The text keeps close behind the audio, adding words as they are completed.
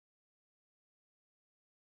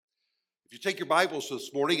If you take your Bibles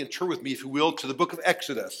this morning and turn with me, if you will, to the book of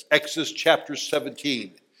Exodus, Exodus chapter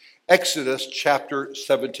 17. Exodus chapter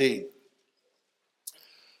 17.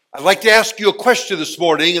 I'd like to ask you a question this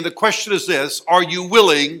morning, and the question is this: are you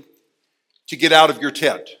willing to get out of your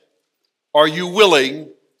tent? Are you willing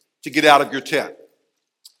to get out of your tent?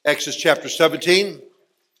 Exodus chapter 17.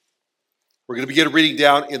 We're going to begin reading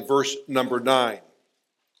down in verse number 9.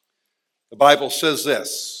 The Bible says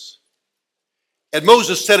this: And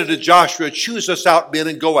Moses said unto Joshua, Choose us out men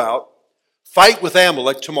and go out, fight with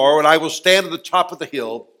Amalek tomorrow, and I will stand at the top of the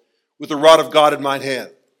hill with the rod of God in mine hand.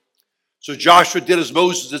 So Joshua did as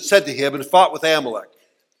Moses had said to him and fought with Amalek.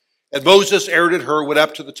 And Moses, Aaron, and Hur went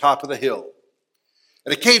up to the top of the hill.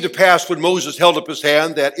 And it came to pass when Moses held up his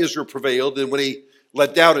hand that Israel prevailed, and when he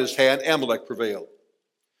let down his hand, Amalek prevailed.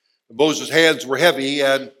 And Moses' hands were heavy,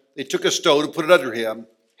 and they took a stone and put it under him. And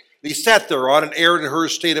he sat thereon, and Aaron and Hur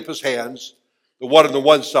stayed up his hands, the one on the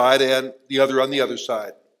one side and the other on the other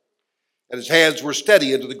side. And his hands were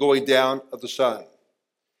steady unto the going down of the sun.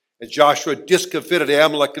 And Joshua discomfited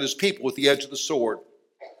Amalek and his people with the edge of the sword.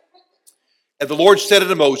 And the Lord said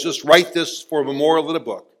unto Moses, Write this for a memorial in a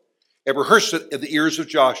book, and rehearse it in the ears of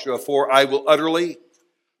Joshua, for I will utterly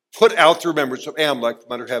put out the remembrance of Amalek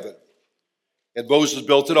from under heaven. And Moses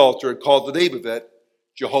built an altar and called the name of it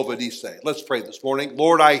Jehovah Nissi. Let's pray this morning.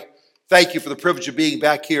 Lord, I thank you for the privilege of being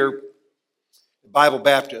back here at Bible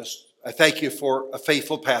Baptist. I thank you for a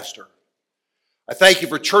faithful pastor. I thank you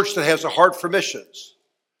for a church that has a heart for missions,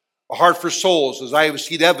 a heart for souls, as I have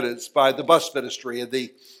seen evidenced by the bus ministry and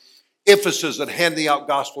the emphasis on handing out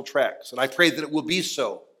gospel tracts. And I pray that it will be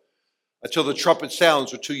so until the trumpet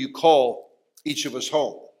sounds, until you call each of us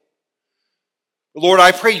home. Lord,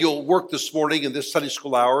 I pray you'll work this morning in this Sunday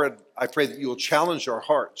school hour, and I pray that you will challenge our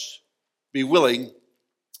hearts, be willing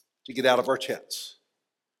to get out of our tents.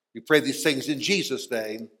 We pray these things in Jesus'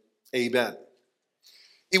 name, amen.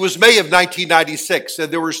 It was May of 1996,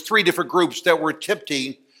 and there was 3 different groups that were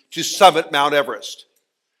attempting to summit Mount Everest.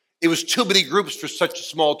 It was too many groups for such a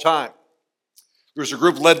small time. There was a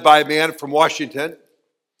group led by a man from Washington,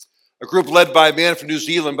 a group led by a man from New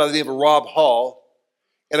Zealand by the name of Rob Hall,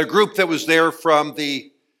 and a group that was there from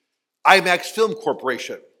the IMAX Film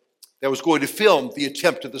Corporation that was going to film the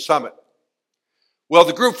attempt at the summit. Well,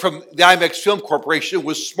 the group from the IMAX Film Corporation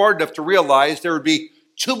was smart enough to realize there would be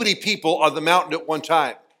too many people on the mountain at one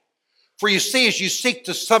time. For you see, as you seek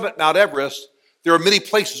to summit Mount Everest, there are many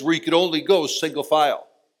places where you can only go single file.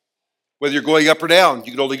 Whether you're going up or down,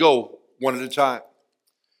 you can only go one at a time.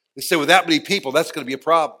 They say with that many people, that's going to be a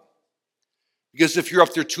problem. Because if you're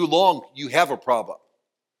up there too long, you have a problem.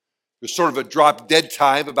 There's sort of a drop dead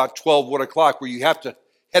time about 1 o'clock where you have to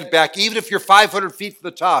head back. Even if you're 500 feet from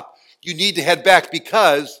the top, you need to head back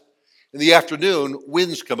because in the afternoon,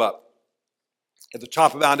 winds come up. At the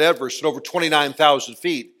top of Mount Everest, at over 29,000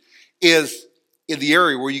 feet, is in the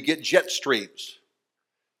area where you get jet streams.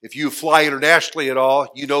 If you fly internationally at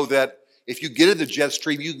all, you know that if you get in the jet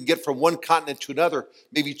stream, you can get from one continent to another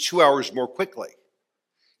maybe 2 hours more quickly.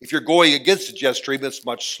 If you're going against the jet stream, it's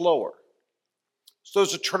much slower. So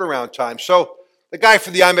there's a turnaround time. So the guy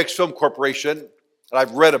from the IMAX Film Corporation, and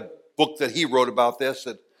I've read a book that he wrote about this,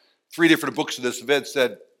 and 3 different books in this event,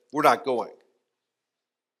 said, we're not going.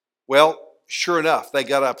 Well, sure enough, they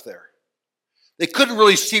got up there. They couldn't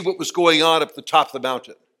really see what was going on up the top of the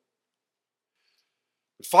mountain.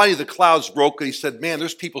 But finally, the clouds broke, and he said, man,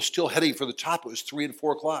 there's people still heading for the top. It was 3 and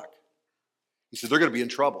 4 o'clock. He said, they're going to be in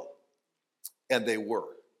trouble. And they were.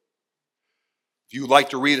 If you'd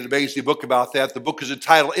like to read an amazing book about that, the book is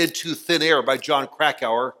entitled Into Thin Air by John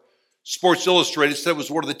Krakauer. Sports Illustrated said it was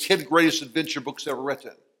one of the 10 greatest adventure books ever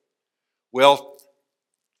written. Well,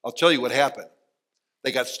 I'll tell you what happened.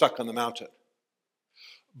 They got stuck on the mountain.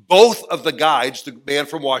 Both of the guides, the man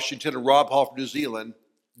from Washington and Rob Hall from New Zealand,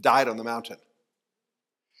 died on the mountain.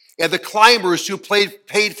 And the climbers who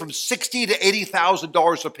paid from $60,000 to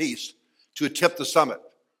 $80,000 apiece to attempt the summit.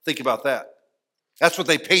 Think about that. That's what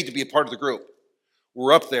they paid to be a part of the group.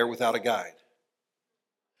 We're up there without a guide.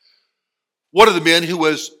 One of the men who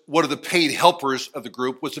was one of the paid helpers of the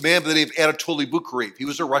group was a man by the name of Anatoly Bukharev. He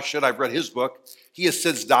was a Russian. I've read his book. He has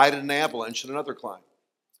since died in an avalanche in another climb.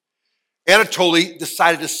 Anatoly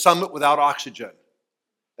decided to summit without oxygen.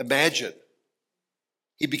 Imagine.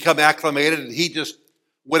 He'd become acclimated, and he just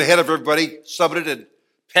went ahead of everybody, summited, and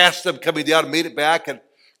passed them coming down and made it back, and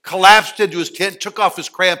collapsed into his tent, took off his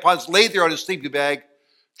crampons, laid there on his sleeping bag,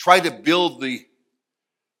 tried to build the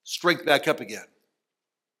strength back up again.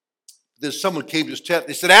 Then someone came to his tent.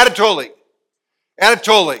 They said, Anatoly.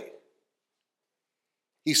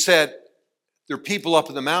 He said, there are people up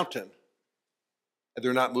in the mountain, and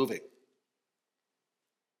they're not moving.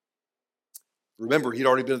 Remember, he'd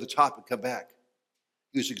already been at the top and come back.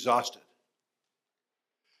 He was exhausted.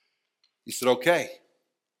 He said, okay.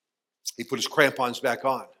 He put his crampons back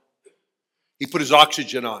on. He put his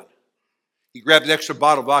oxygen on. He grabbed an extra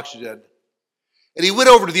bottle of oxygen. And he went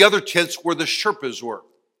over to the other tents where the Sherpas were.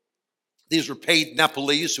 These were paid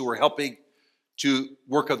Nepalese who were helping to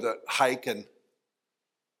work on the hike and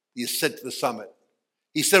the ascent to the summit.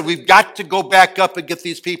 He said, we've got to go back up and get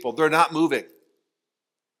these people. They're not moving.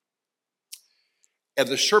 And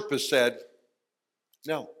the Sherpas said,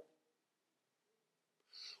 no.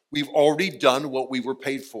 We've already done what we were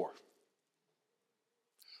paid for.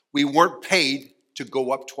 We weren't paid to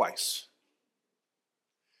go up twice.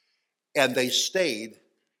 And they stayed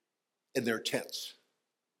in their tents.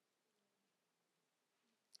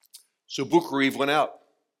 So Bukhariv went out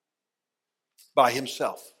by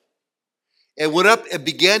himself and went up and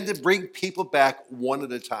began to bring people back one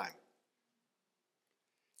at a time.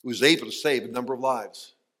 He was able to save a number of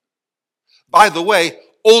lives. By the way,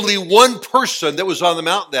 only one person that was on the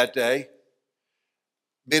mountain that day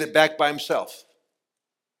made it back by himself.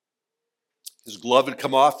 His glove had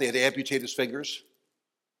come off. They had to amputate his fingers.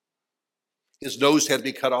 His nose had to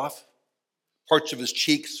be cut off. Parts of his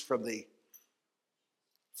cheeks from the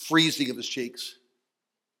freezing of his cheeks.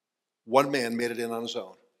 One man made it in on his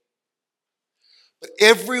own. But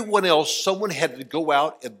everyone else, someone had to go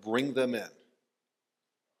out and bring them in.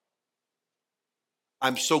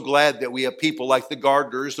 I'm so glad that we have people like the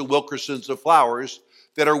Gardners, the Wilkersons of Flowers,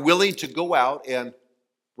 that are willing to go out and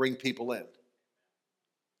bring people in.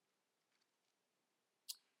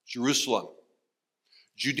 Jerusalem,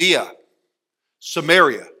 Judea,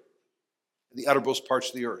 Samaria, and the uttermost parts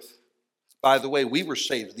of the earth. By the way, we were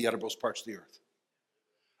saved in the uttermost parts of the earth.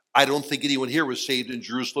 I don't think anyone here was saved in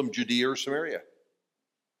Jerusalem, Judea, or Samaria.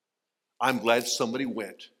 I'm glad somebody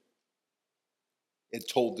went and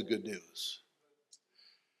told the good news.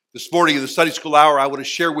 This morning in the Sunday School Hour, I want to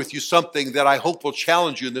share with you something that I hope will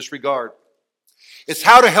challenge you in this regard. It's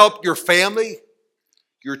how to help your family,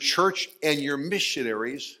 your church, and your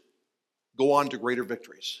missionaries go on to greater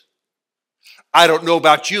victories. I don't know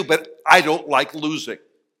about you, but I don't like losing.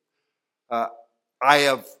 I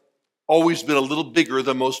have always been a little bigger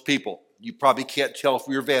than most people. You probably can't tell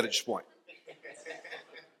from your vantage point.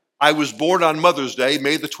 I was born on Mother's Day,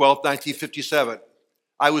 May the 12th, 1957.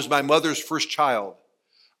 I was my mother's first child.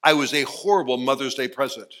 I was a horrible Mother's Day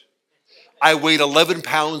present. I weighed 11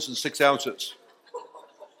 pounds and 6 ounces.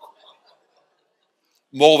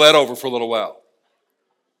 Mull that over for a little while.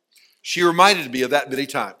 She reminded me of that many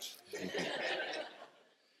times.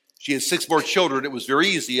 She had 6 more children. It was very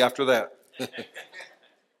easy after that.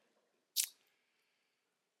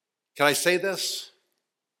 Can I say this?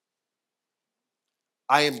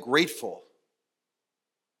 I am grateful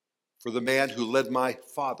for the man who led my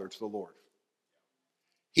father to the Lord.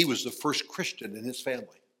 He was the first Christian in his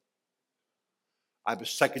family. I'm a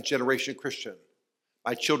second-generation Christian.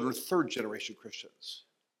 My children are third-generation Christians.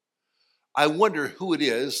 I wonder who it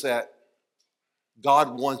is that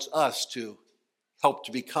God wants us to help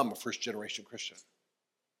to become a first-generation Christian.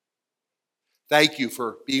 Thank you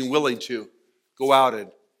for being willing to go out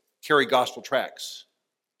and carry gospel tracts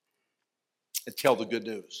and tell the good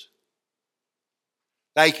news.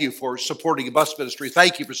 Thank you for supporting a bus ministry.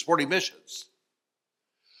 Thank you for supporting missions.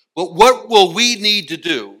 But what will we need to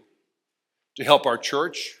do to help our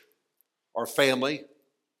church, our family,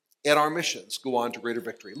 and our missions go on to greater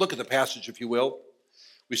victory? Look at the passage, if you will.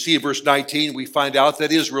 We see in verse 19, we find out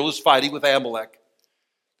that Israel is fighting with Amalek.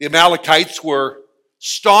 The Amalekites were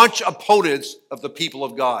staunch opponents of the people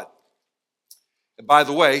of God. And by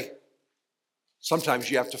the way,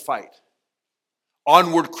 sometimes you have to fight.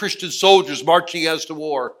 Onward Christian soldiers marching as to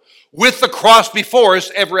war, with the cross before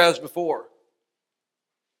us, ever as before.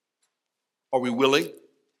 Are we willing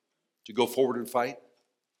to go forward and fight?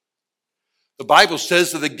 The Bible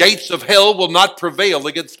says that the gates of hell will not prevail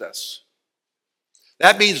against us.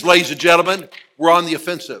 That means, ladies and gentlemen, we're on the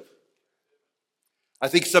offensive. I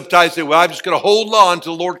think sometimes they say, well, I'm just going to hold on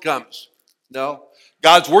till the Lord comes. No.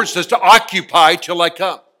 God's word says to occupy till I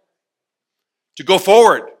come. To go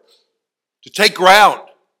forward. To take ground.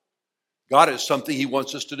 God has something he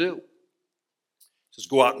wants us to do. He says,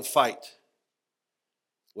 go out and fight.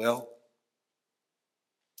 Well,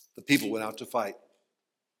 the people went out to fight,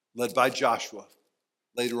 led by Joshua,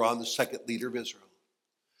 later on the second leader of Israel.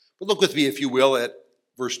 But look with me, if you will, at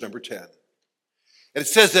verse number 10. And it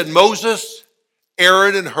says that Moses,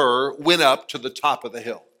 Aaron, and Hur went up to the top of the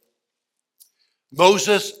hill.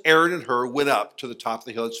 Moses, Aaron, and Hur went up to the top of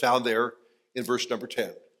the hill. It's found there in verse number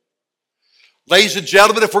 10. Ladies and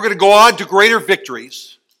gentlemen, if we're going to go on to greater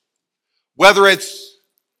victories, whether it's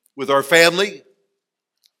with our family,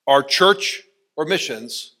 our church or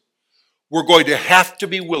missions, we're going to have to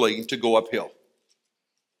be willing to go uphill.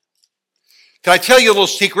 Can I tell you a little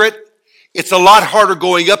secret? It's a lot harder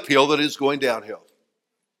going uphill than it is going downhill.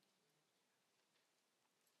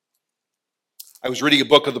 I was reading a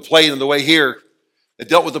book on the plane on the way here that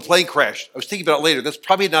dealt with the plane crash. I was thinking about it later. That's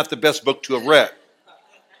probably not the best book to have read.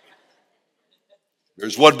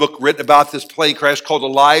 There's one book written about this plane crash called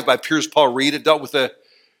Alive by Piers Paul Reed. It dealt with a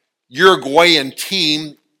Uruguayan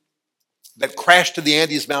team that crashed in the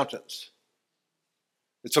Andes Mountains.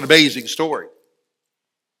 It's an amazing story.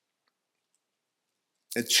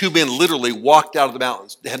 And two men literally walked out of the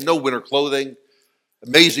mountains. They had no winter clothing.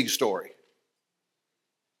 Amazing story.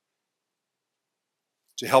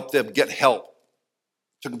 To help them get help.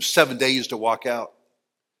 It took them 7 days to walk out.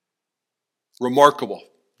 Remarkable.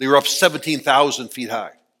 They were up 17,000 feet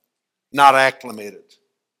high. Not acclimated.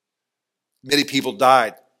 Many people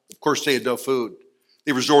died. Of course, they had no food.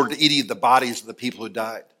 They resorted to eating the bodies of the people who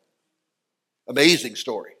died. Amazing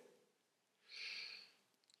story.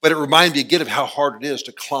 But it reminded me again of how hard it is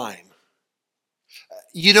to climb.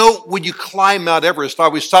 You know, when you climb Mount Everest, I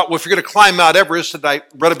always thought, well, if you're going to climb Mount Everest, and I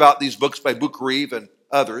read about these books by Bukhari and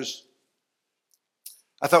others,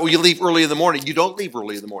 I thought, well, you leave early in the morning. You don't leave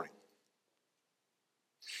early in the morning.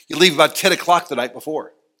 You leave about 10 o'clock the night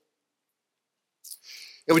before.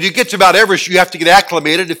 And when you get to Mount Everest, you have to get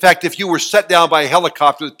acclimated. In fact, if you were set down by a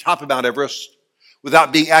helicopter at the top of Mount Everest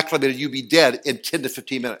without being acclimated, you'd be dead in 10 to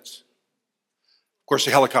 15 minutes. Of course,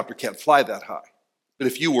 a helicopter can't fly that high. But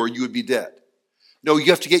if you were, you would be dead. No,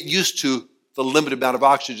 you have to get used to the limited amount of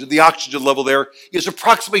oxygen. The oxygen level there is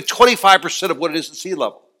approximately 25% of what it is at sea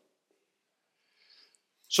level.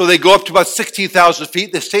 So they go up to about 16,000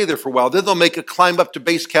 feet. They stay there for a while. Then they'll make a climb up to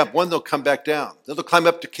base camp 1. They'll come back down. Then they'll climb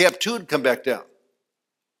up to camp 2 and come back down.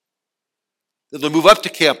 Then they'll move up to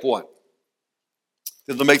camp 1.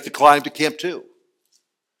 Then they'll make the climb to camp 2.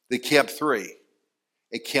 Then camp 3.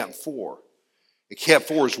 And camp 4. And camp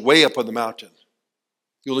 4 is way up on the mountain.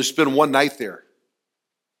 You only spend one night there.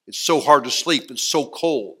 It's so hard to sleep. It's so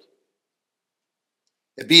cold.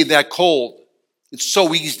 And being that cold, it's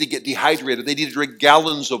so easy to get dehydrated. They need to drink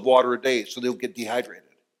gallons of water a day so they'll get dehydrated.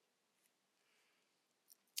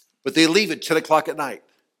 But they leave at 10 o'clock at night.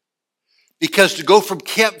 Because to go from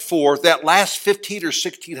camp 4, that last 15 or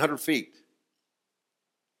 1,600 feet,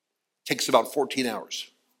 takes about 14 hours.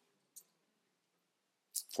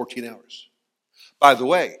 14 hours. By the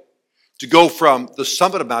way, to go from the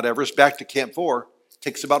summit of Mount Everest back to camp 4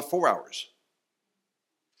 takes about 4 hours.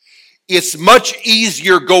 It's much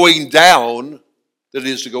easier going down than it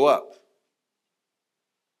is to go up.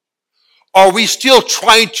 Are we still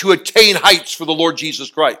trying to attain heights for the Lord Jesus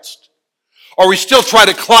Christ? Are we still trying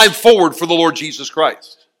to climb forward for the Lord Jesus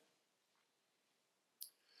Christ?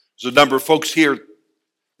 There's a number of folks here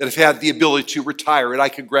that have had the ability to retire, and I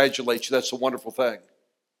congratulate you. That's a wonderful thing.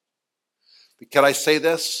 But can I say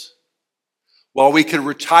this? While we can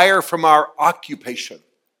retire from our occupation,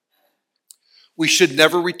 we should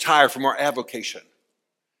never retire from our avocation,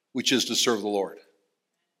 which is to serve the Lord.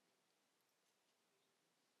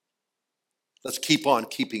 Let's keep on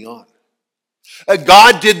keeping on.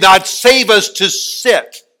 God did not save us to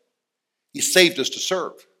sit. He saved us to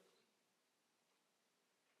serve.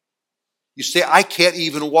 You say, I can't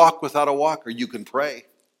even walk without a walker. You can pray.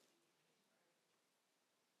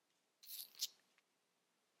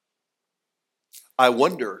 I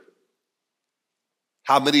wonder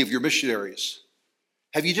how many of your missionaries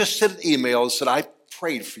have you just sent an email and said, I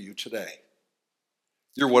prayed for you today.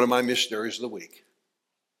 You're one of my missionaries of the week.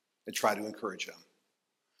 And try to encourage them.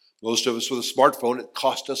 Most of us with a smartphone, it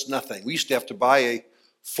cost us nothing. We used to have to buy a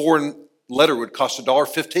foreign letter, it would cost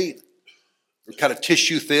 $1.15. Or kind of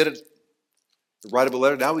tissue thin and write them a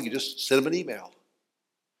letter. Now we can just send them an email.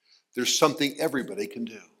 There's something everybody can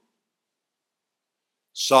do.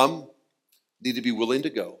 Some need to be willing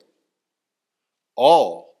to go.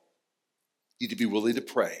 All need to be willing to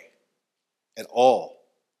pray. And all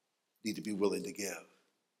need to be willing to give.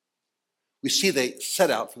 We see they set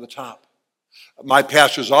out for the top. My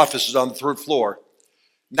pastor's office is on the 3rd floor.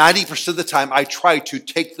 90% of the time, I try to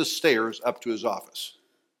take the stairs up to his office.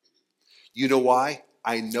 You know why?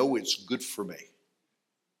 I know it's good for me.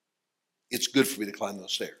 It's good for me to climb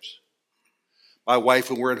those stairs. My wife,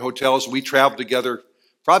 when we're in hotels, we travel together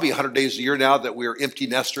probably 100 days a year now that we're empty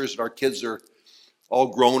nesters and our kids are all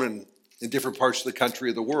grown and in different parts of the country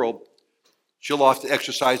or the world. She'll often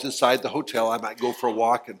exercise inside the hotel. I might go for a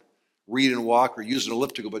walk and read and walk or use an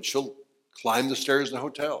elliptical, but she'll climb the stairs in the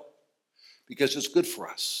hotel because it's good for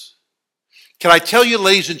us. Can I tell you,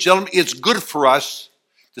 ladies and gentlemen, it's good for us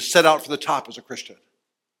to set out for the top as a Christian.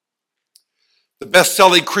 The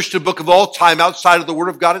best-selling Christian book of all time outside of the Word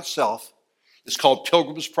of God itself is called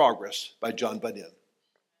Pilgrim's Progress by John Bunyan.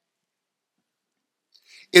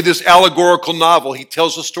 In this allegorical novel, he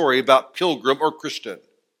tells a story about Pilgrim or Christian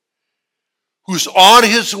who's on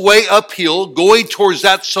his way uphill going towards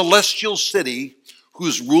that celestial city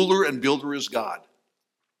whose ruler and builder is God.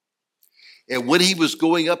 And when he was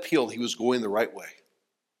going uphill, he was going the right way.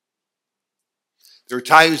 There were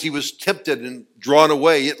times he was tempted and drawn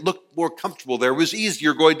away. It looked more comfortable there. It was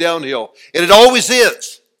easier going downhill. And it always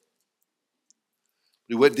is.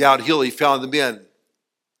 When he went downhill, he found the men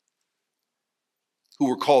who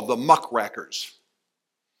were called the muckrackers.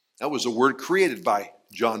 That was a word created by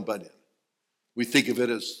John Bunyan. We think of it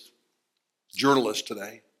as journalists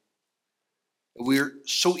today. We're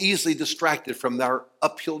so easily distracted from our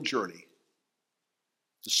uphill journey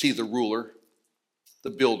to see the ruler, the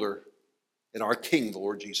builder, and our King, the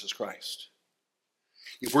Lord Jesus Christ.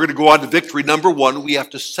 If we're going to go on to victory, number one, we have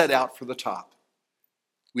to set out for the top.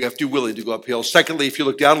 We have to be willing to go uphill. Secondly, if you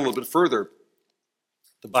look down a little bit further,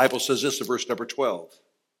 the Bible says this in verse number 12.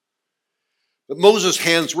 But Moses'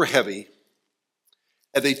 hands were heavy,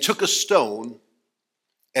 and they took a stone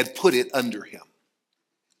and put it under him.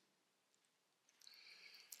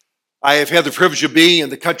 I have had the privilege of being in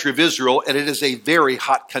the country of Israel, and it is a very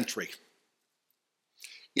hot country.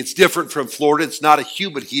 It's different from Florida. It's not a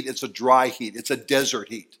humid heat. It's a dry heat. It's a desert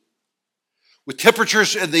heat. With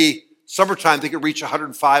temperatures in the summertime, they can reach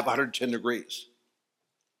 105, 110 degrees.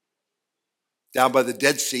 Down by the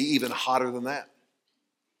Dead Sea, even hotter than that.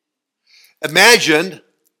 Imagine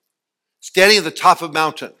standing at the top of a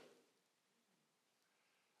mountain.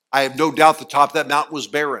 I have no doubt the top of that mountain was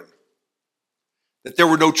barren, that there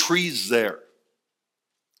were no trees there.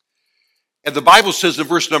 And the Bible says in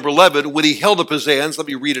verse number 11, when he held up his hands, let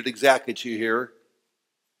me read it exactly to you here.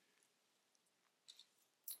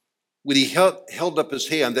 When he held up his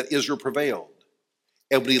hand, that Israel prevailed.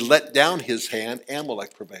 And when he let down his hand,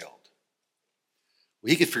 Amalek prevailed. Well,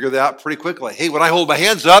 he could figure that out pretty quickly. Hey, when I hold my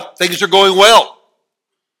hands up, things are going well.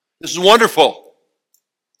 This is wonderful.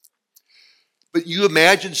 But you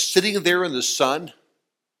imagine sitting there in the sun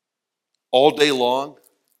all day long,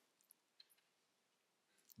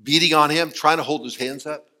 beating on him, trying to hold his hands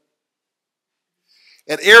up.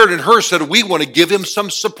 And Aaron and Hur said, we want to give him some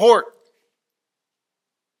support.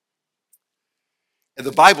 And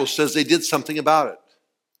the Bible says they did something about it.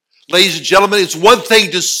 Ladies and gentlemen, it's one thing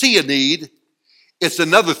to see a need. It's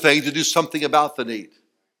another thing to do something about the need.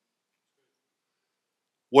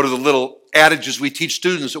 One of the little adages we teach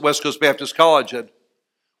students at West Coast Baptist College, and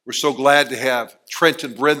we're so glad to have Trent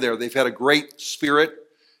and Bryn there. They've had a great spirit.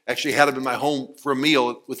 Actually had them in my home for a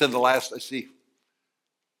meal within the last, a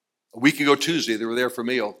week ago Tuesday, they were there for a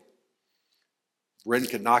meal. Bryn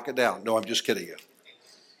can knock it down. No, I'm just kidding you.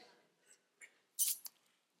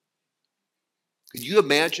 Could you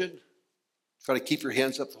imagine trying to keep your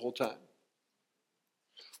hands up the whole time?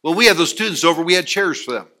 When we had those students over, we had chairs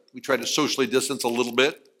for them. We tried to socially distance a little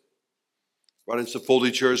bit. Brought in some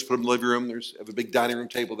folding chairs, put them in the living room. Have a big dining room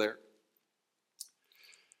table there.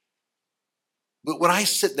 But when I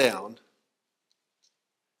sit down,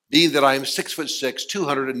 being that I am 6'6",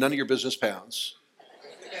 200 and none of your business pounds,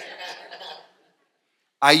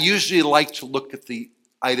 I usually like to look at the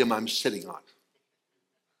item I'm sitting on.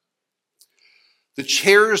 The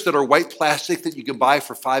chairs that are white plastic that you can buy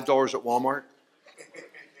for $5 at Walmart,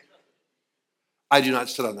 I do not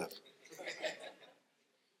sit on them.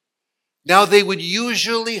 Now, they would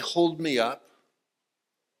usually hold me up,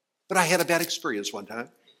 but I had a bad experience one time.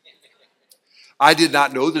 I did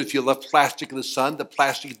not know that if you left plastic in the sun, the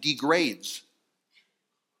plastic degrades.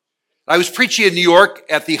 I was preaching in New York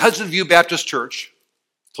at the Hudson View Baptist Church,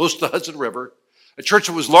 close to the Hudson River, a church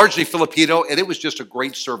that was largely Filipino, and it was just a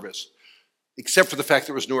great service, except for the fact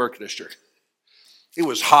there was no air conditioner. It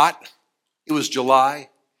was hot. It was July.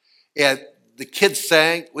 And the kids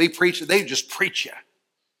sang. We preached, and they just preach you.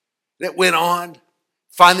 And it went on.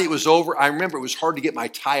 Finally, it was over. I remember it was hard to get my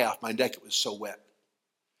tie off my neck. It was so wet.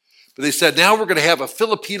 But they said, now we're going to have a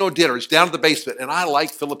Filipino dinner. It's down in the basement. And I like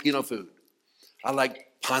Filipino food. I like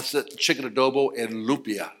pancit, chicken adobo, and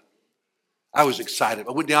lumpia. I was excited.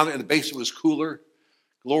 I went down there, and the basement was cooler.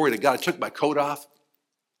 Glory to God. I took my coat off,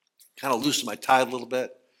 kind of loosened my tie a little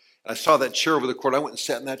bit. And I saw that chair over the corner. I went and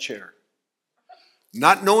sat in that chair.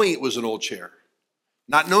 Not knowing it was an old chair.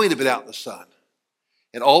 Not knowing it had been out in the sun.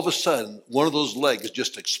 And all of a sudden, one of those legs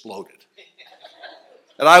just exploded.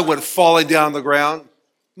 And I went falling down on the ground.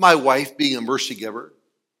 My wife, being a mercy giver,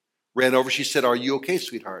 ran over. She said, "Are you okay,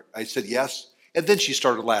 sweetheart?" I said, "Yes." And then she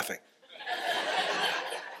started laughing.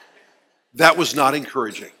 That was not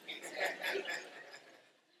encouraging.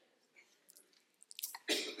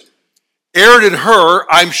 Aaron and Hur,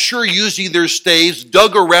 I'm sure using their staves,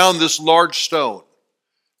 dug around this large stone.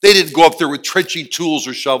 They didn't go up there with trenching tools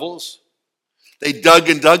or shovels. They dug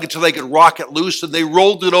and dug until they could rock it loose, and they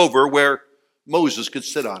rolled it over where Moses could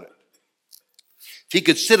sit on it. If he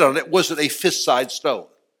could sit on it, it wasn't a fist-sized stone.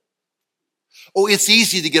 Oh, it's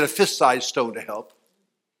easy to get a fist-sized stone to help.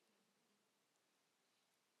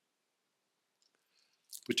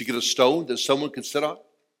 But you get a stone that someone can sit on?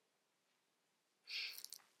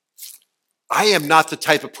 I am not the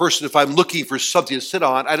type of person, if I'm looking for something to sit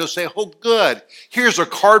on, I don't say, oh, good, here's a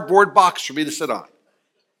cardboard box for me to sit on.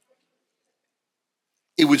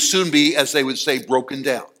 It would soon be, as they would say, broken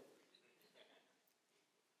down.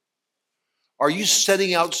 Are you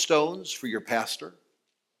setting out stones for your pastor?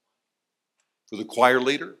 For the choir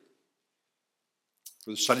leader?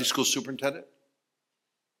 For the Sunday school superintendent?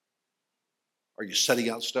 Are you setting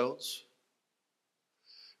out stones?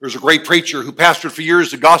 There's a great preacher who pastored for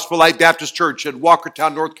years at Gospel Light Baptist Church in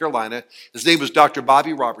Walkertown, North Carolina. His name was Dr.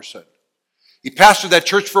 Bobby Robertson. He pastored that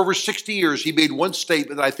church for over 60 years. He made one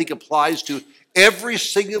statement that I think applies to every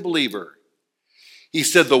single believer. He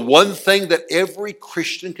said, the one thing that every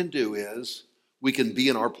Christian can do is we can be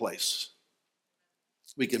in our place.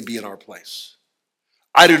 We can be in our place.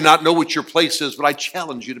 I do not know what your place is, but I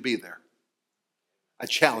challenge you to be there. I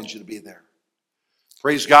challenge you to be there.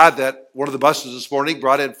 Praise God that one of the buses this morning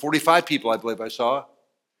brought in 45 people, I believe I saw.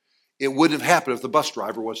 It wouldn't have happened if the bus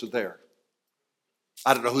driver wasn't there.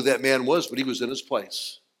 I don't know who that man was, but he was in his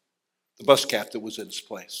place. The bus captain was in his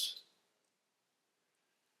place.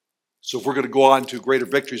 So if we're going to go on to greater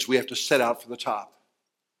victories, we have to set out for the top.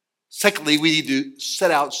 Secondly, we need to set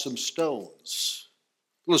out some stones.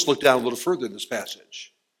 Let's look down a little further in this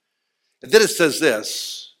passage. And then it says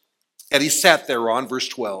this, and he sat thereon, verse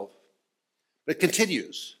 12. But it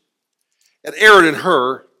continues. And Aaron and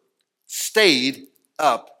Hur stayed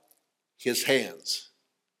up his hands.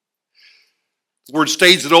 The word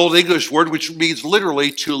stayed is an old English word which means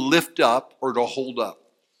literally to lift up or to hold up.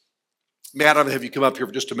 Matt, I'm going to have you come up here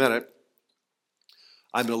for just a minute.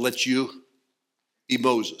 I'm going to let you be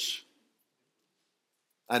Moses.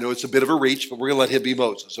 I know it's a bit of a reach, but we're going to let him be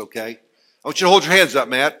Moses, okay? I want you to hold your hands up,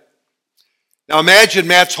 Matt. Now imagine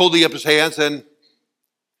Matt's holding up his hands and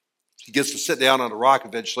he gets to sit down on a rock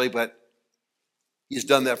eventually, but he's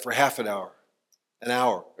done that for half an hour.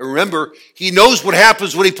 And remember, he knows what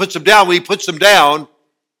happens when he puts them down. When he puts them down,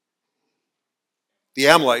 the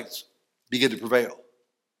Amalekites begin to prevail.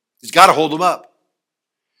 He's got to hold them up.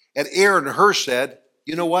 And Aaron and Hur said,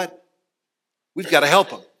 you know what? We've got to help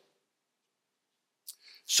him.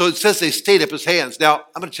 So it says they stayed up his hands. Now,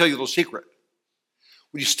 I'm going to tell you a little secret.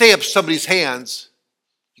 When you stay up somebody's hands,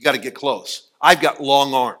 you got to get close. I've got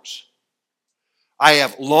long arms. I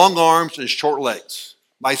have long arms and short legs.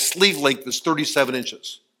 My sleeve length is 37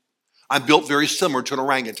 inches. I'm built very similar to an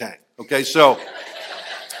orangutan. Okay, so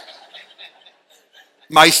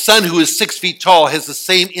my son, who is 6 feet tall, has the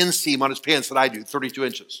same inseam on his pants that I do, 32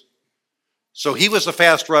 inches. So he was a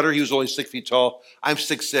fast runner. He was only 6 feet tall. I'm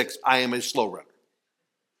 6'6". I am a slow runner.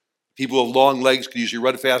 People with long legs can usually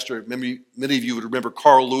run faster. Many of you would remember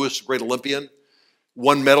Carl Lewis, a great Olympian,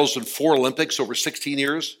 won medals in 4 Olympics over 16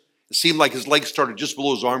 years. It seemed like his legs started just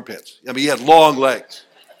below his armpits. I mean, he had long legs.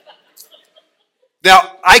 Now,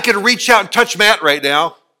 I can reach out and touch Matt right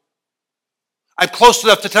now. I'm close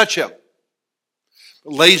enough to touch him.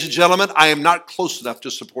 But ladies and gentlemen, I am not close enough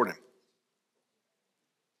to support him.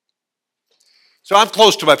 So I'm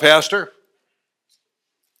close to my pastor.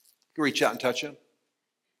 I can reach out and touch him.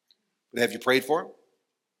 But have you prayed for him?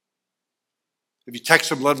 Have you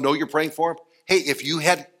texted him, let him know you're praying for him? Hey, if you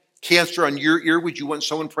had cancer on your ear, would you want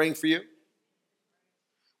someone praying for you?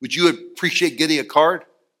 Would you appreciate getting a card?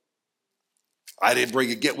 I didn't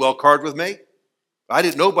bring a get well card with me. I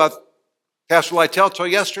didn't know about Pastor Lytle until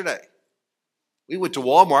yesterday. We went to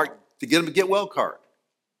Walmart to get him a get well card.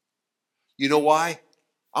 You know why?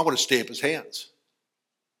 I want to stay up his hands.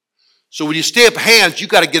 So when you stay up hands, you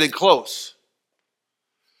got to get in close.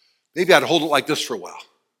 Maybe I'd hold it like this for a while.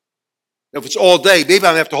 If it's all day, maybe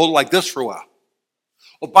I'd have to hold it like this for a while.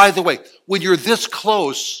 Oh, by the way, when you're this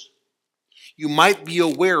close, you might be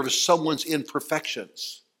aware of someone's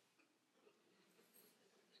imperfections.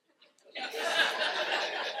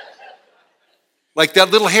 Like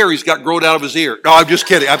that little hair he's got growing out of his ear. No, I'm just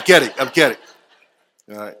kidding. I'm kidding.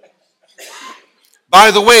 All right.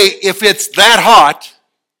 By the way, if it's that hot,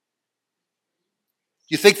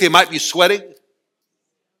 you think they might be sweating?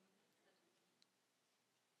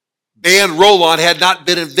 Band roll-on had not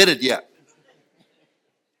been invented yet.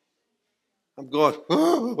 I'm going,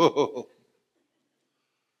 oh.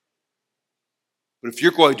 But if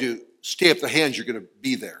you're going to stay up the hands, you're going to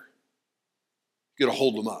be there. You're going to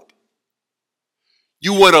hold them up.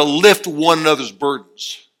 You want to lift one another's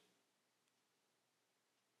burdens.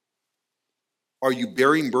 Are you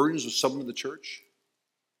bearing burdens with someone in the church?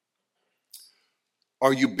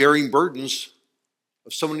 Are you bearing burdens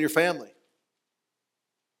of someone in your family?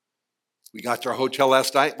 We got to our hotel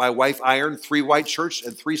last night. My wife ironed 3 white shirts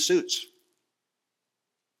and 3 suits.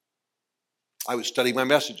 I was studying my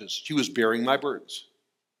messages. She was bearing my burdens.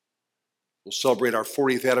 We'll celebrate our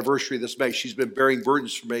 40th anniversary this May. She's been bearing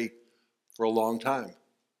burdens for me for a long time.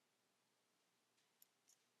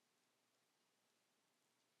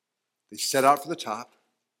 They set out for the top.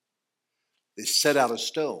 They set out a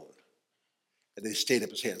stone. And they stayed up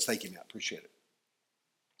his hands. Thank you, Matt. Appreciate it.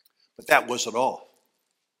 But that wasn't all.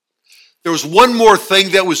 There was one more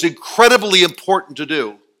thing that was incredibly important to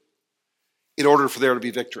do in order for there to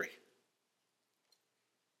be victory.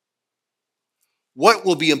 What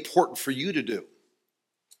will be important for you to do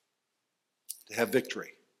to have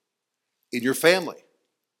victory in your family,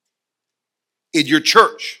 in your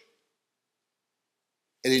church,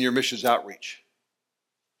 and in your missions outreach?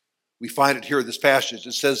 We find it here in this passage.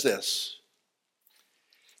 It says this,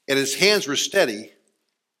 and his hands were steady,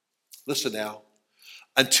 listen now,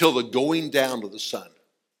 until the going down of the sun.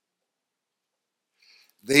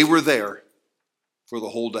 They were there for the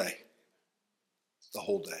whole day. The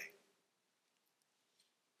whole day.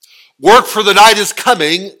 Work for the night is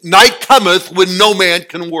coming. Night cometh when no man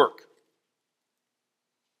can work.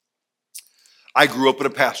 I grew up in a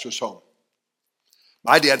pastor's home.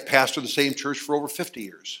 My dad pastored the same church for over 50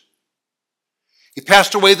 years. He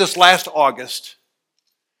passed away this last August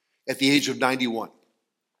at the age of 91.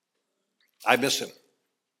 I miss him.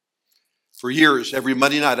 For years, every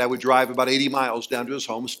Monday night, I would drive about 80 miles down to his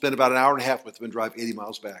home, spend about an hour and a half with him, and drive 80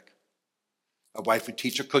 miles back. My wife would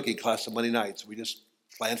teach a cooking class on Monday nights. We just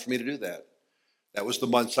planned for me to do that. That was the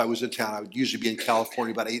months I was in town. I would usually be in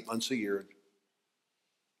California about 8 months a year.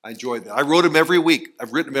 I enjoyed that. I wrote him every week.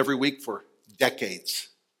 I've written him every week for decades.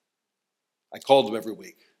 I called him every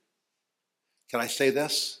week. Can I say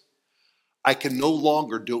this? I can no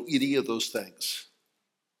longer do any of those things.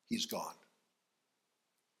 He's gone.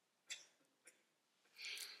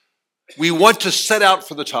 We want to set out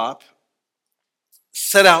for the top,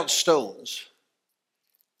 set out stones,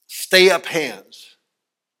 stay up hands,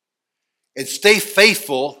 and stay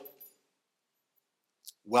faithful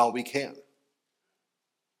while we can.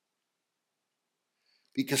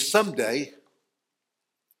 Because someday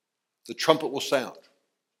the trumpet will sound,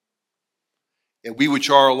 and we which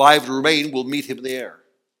are alive to remain will meet him in the air.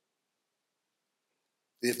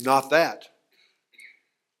 If not that,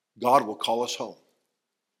 God will call us home.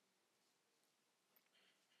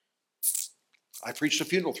 I preached a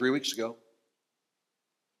funeral 3 weeks ago.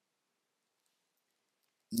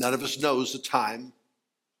 None of us knows the time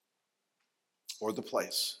or the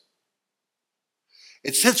place.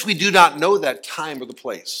 And since we do not know that time or the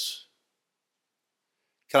place,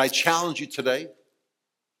 can I challenge you today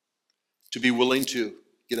to be willing to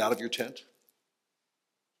get out of your tent?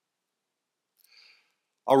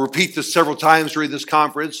 I'll repeat this several times during this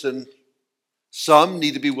conference, and some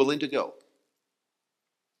need to be willing to go.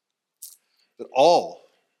 But all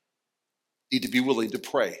need to be willing to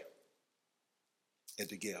pray and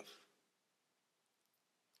to give.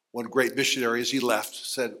 One great missionary, as he left,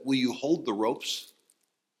 said, "Will you hold the ropes?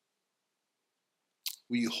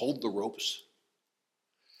 Will you hold the ropes?"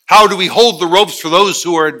 How do we hold the ropes for those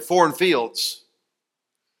who are in foreign fields?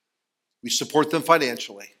 We support them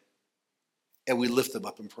financially, and we lift them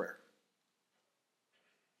up in prayer.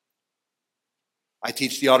 I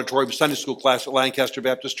teach the auditorium Sunday school class at Lancaster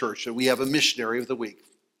Baptist Church, and we have a missionary of the week.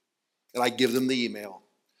 And I give them the email.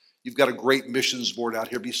 You've got a great missions board out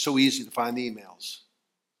here. It'd be so easy to find the emails.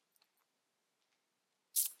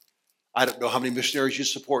 I don't know how many missionaries you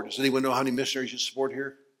support. Does anyone know how many missionaries you support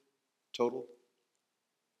here? Total?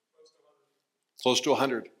 Close to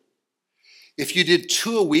 100. If you did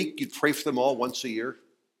 2 a week, you'd pray for them all once a year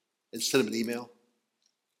and send them an email.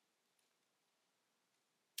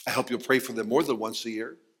 I hope you'll pray for them more than once a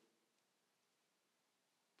year.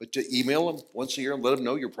 But to email them once a year and let them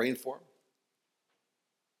know you're praying for them.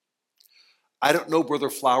 I don't know Brother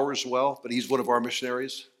Flowers well, but he's one of our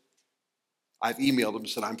missionaries. I've emailed him and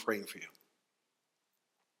said, "I'm praying for you.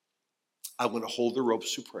 I want to hold the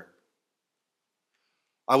ropes through prayer.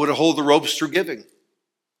 I want to hold the ropes through giving."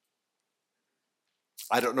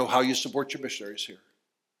 I don't know how you support your missionaries here.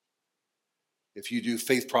 If you do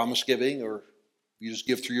faith promise giving, or you just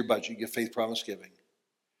give through your budget, you give faith promise giving,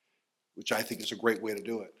 which I think is a great way to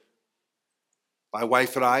do it. My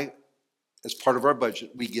wife and I, as part of our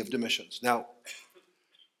budget, we give to missions. Now,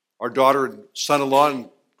 our daughter and son-in-law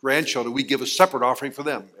and grandchildren, we give a separate offering for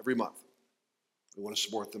them every month. We want to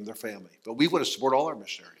support them, their family. But we want to support all our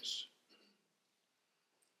missionaries.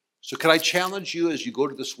 So can I challenge you as you go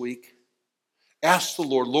to this week? Ask the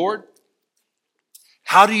Lord, Lord,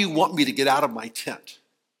 how do you want me to get out of my tent?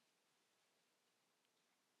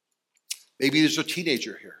 Maybe there's a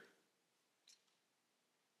teenager here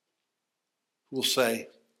who will say,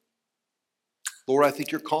 Lord, I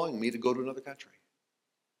think you're calling me to go to another country.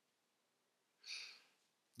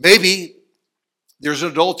 Maybe there's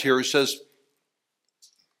an adult here who says,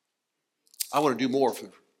 I want to do more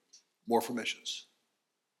for missions.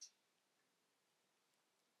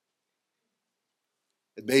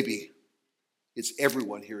 And maybe it's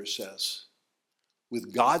everyone here who says,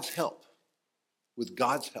 with God's help,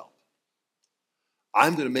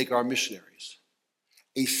 I'm going to make our missionaries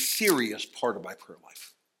a serious part of my prayer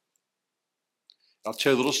life. I'll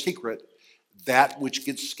tell you a little secret. That which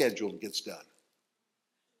gets scheduled gets done.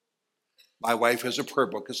 My wife has a prayer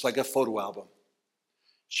book. It's like a photo album.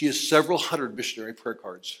 She has several hundred missionary prayer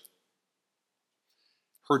cards.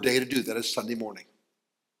 Her day to do that is Sunday morning.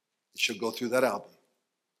 She'll go through that album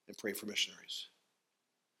and pray for missionaries.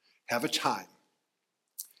 Have a time.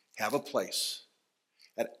 Have a place.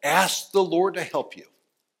 And ask the Lord to help you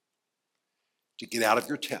to get out of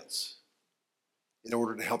your tents in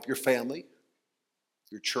order to help your family,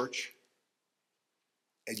 your church,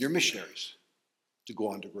 and your missionaries to go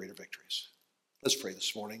on to greater victories. Let's pray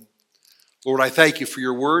this morning. Lord, I thank you for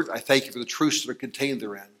your word. I thank you for the truths that are contained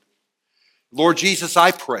therein. Lord Jesus,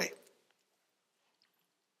 I pray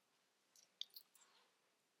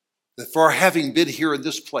that for our having been here in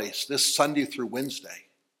this place, this Sunday through Wednesday,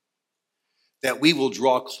 that we will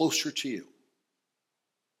draw closer to you.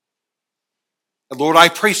 And Lord, I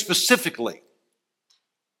pray specifically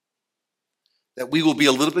that we will be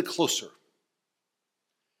a little bit closer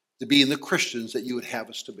to being the Christians that you would have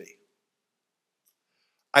us to be.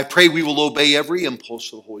 I pray we will obey every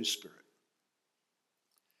impulse of the Holy Spirit.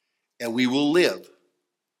 And we will live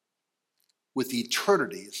with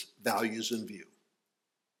eternity's values in view.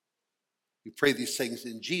 We pray these things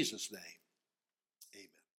in Jesus' name. Amen.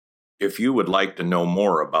 If you would like to know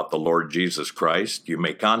more about the Lord Jesus Christ, you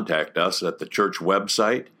may contact us at the church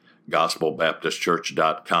website,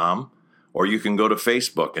 gospelbaptistchurch.com, or you can go to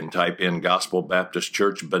Facebook and type in Gospel Baptist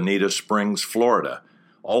Church, Bonita Springs, Florida.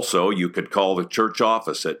 Also, you could call the church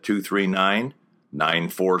office at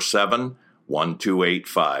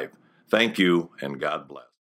 239-947-1285. Thank you, and God bless.